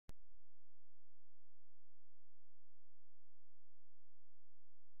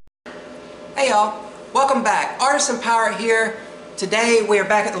y'all, welcome back. Artisan Power here. Today we are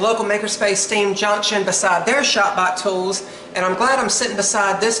back at the Local Makerspace STEAM Junction beside their Shopbot tools, and I'm glad I'm sitting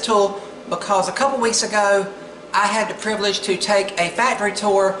beside this tool because a couple weeks ago I had the privilege to take a factory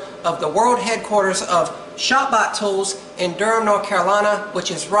tour of the world headquarters of Shopbot Tools in Durham, North Carolina, which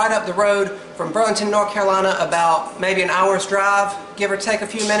is right up the road from Burlington, North Carolina, about maybe an hour's drive, give or take a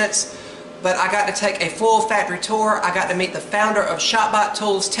few minutes. But I got to take a full factory tour. I got to meet the founder of Shopbot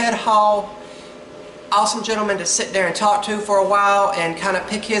Tools, Ted Hall. Awesome gentleman to sit there and talk to for a while and kind of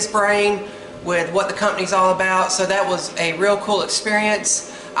pick his brain with what the company's all about. So that was a real cool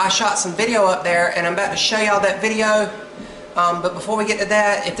experience. I shot some video up there and I'm about to show y'all that video. But before we get to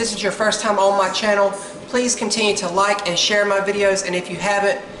that, if this is your first time on my channel, please continue to like and share my videos. And if you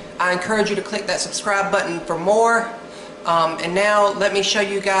haven't, I encourage you to click that subscribe button for more. And now let me show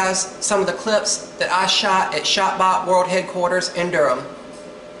you guys some of the clips that I shot at Shopbot World Headquarters in Durham.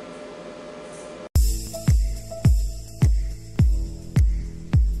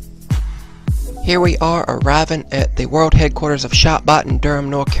 Here we are arriving at the World Headquarters of Shopbot in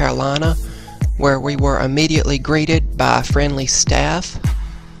Durham, North Carolina, where we were immediately greeted by friendly staff,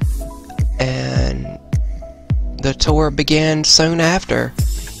 and the tour began soon after.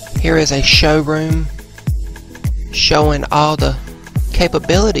 Here is a showroom showing all the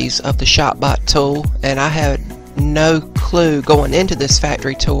capabilities of the Shopbot tool, and I had no clue going into this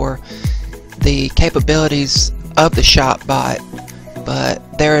factory tour the capabilities of the Shopbot.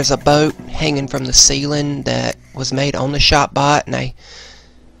 But there is a boat hanging from the ceiling that was made on the Shopbot, and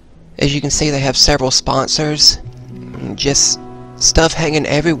as you can see, they have several sponsors, just stuff hanging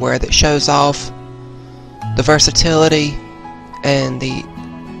everywhere that shows off the versatility and the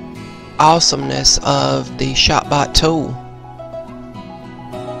awesomeness of the Shopbot tool.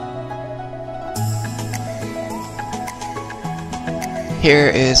 Here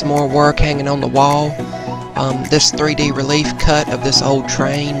is more work hanging on the wall. This 3D relief cut of this old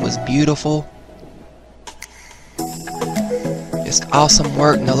train was beautiful. Just awesome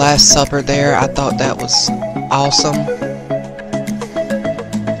work. In the Last Supper there, I thought that was awesome.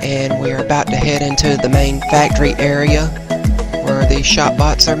 And we're about to head into the main factory area where the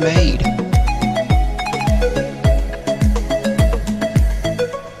Shopbots are made.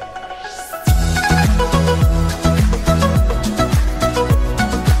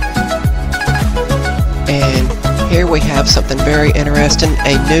 And here we have something very interesting,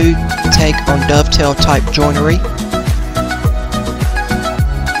 a new take on dovetail type joinery.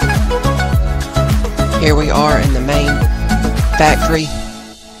 Here we are in the main factory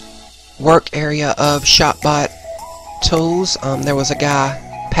work area of Shopbot Tools. There was a guy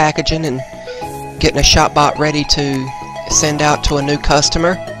packaging and getting a Shopbot ready to send out to a new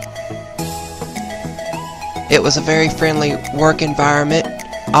customer. It was a very friendly work environment.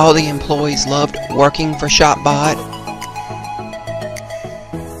 All the employees loved working for Shopbot.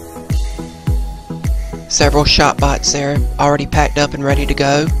 Several Shopbots there already packed up and ready to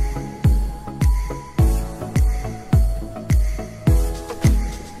go.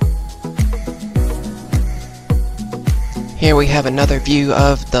 Here we have another view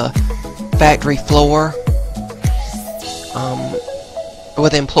of the factory floor,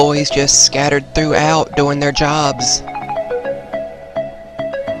 with employees just scattered throughout doing their jobs.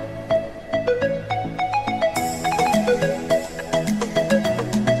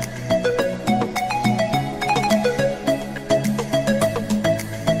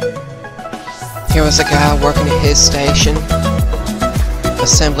 Here was a guy working at his station,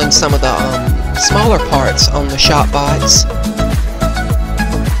 assembling some of the smaller parts on the Shopbots.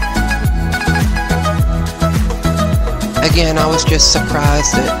 Again, I was just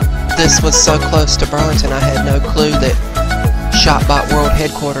surprised that this was so close to Burlington. I had no clue that Shopbot World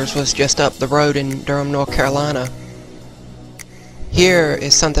Headquarters was just up the road in Durham, North Carolina. Here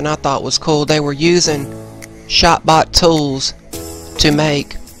is something I thought was cool. They were using Shopbot tools to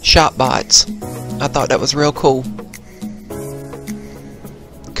make Shopbots. I thought that was real cool.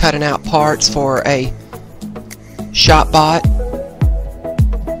 Cutting out parts for a Shopbot,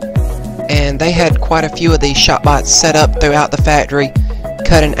 and they had quite a few of these Shopbots set up throughout the factory,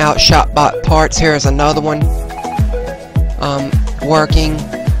 cutting out Shopbot parts. Here's another one working,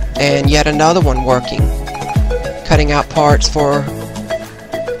 and yet another one working, cutting out parts for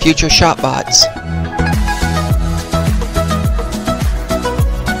future Shopbots.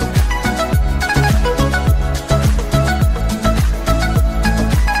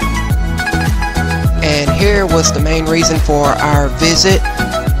 Here was the main reason for our visit.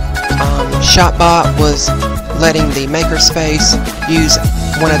 Shopbot was letting the Makerspace use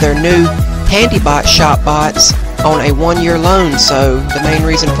one of their new Handibot Shopbots on a 1-year loan, so the main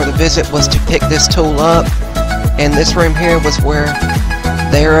reason for the visit was to pick this tool up, and this room here was where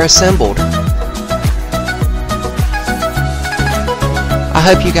they are assembled. I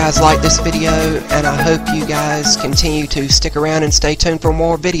hope you guys like this video, and I hope you guys continue to stick around and stay tuned for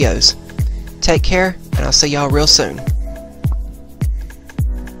more videos. Take care, and I'll see y'all real soon.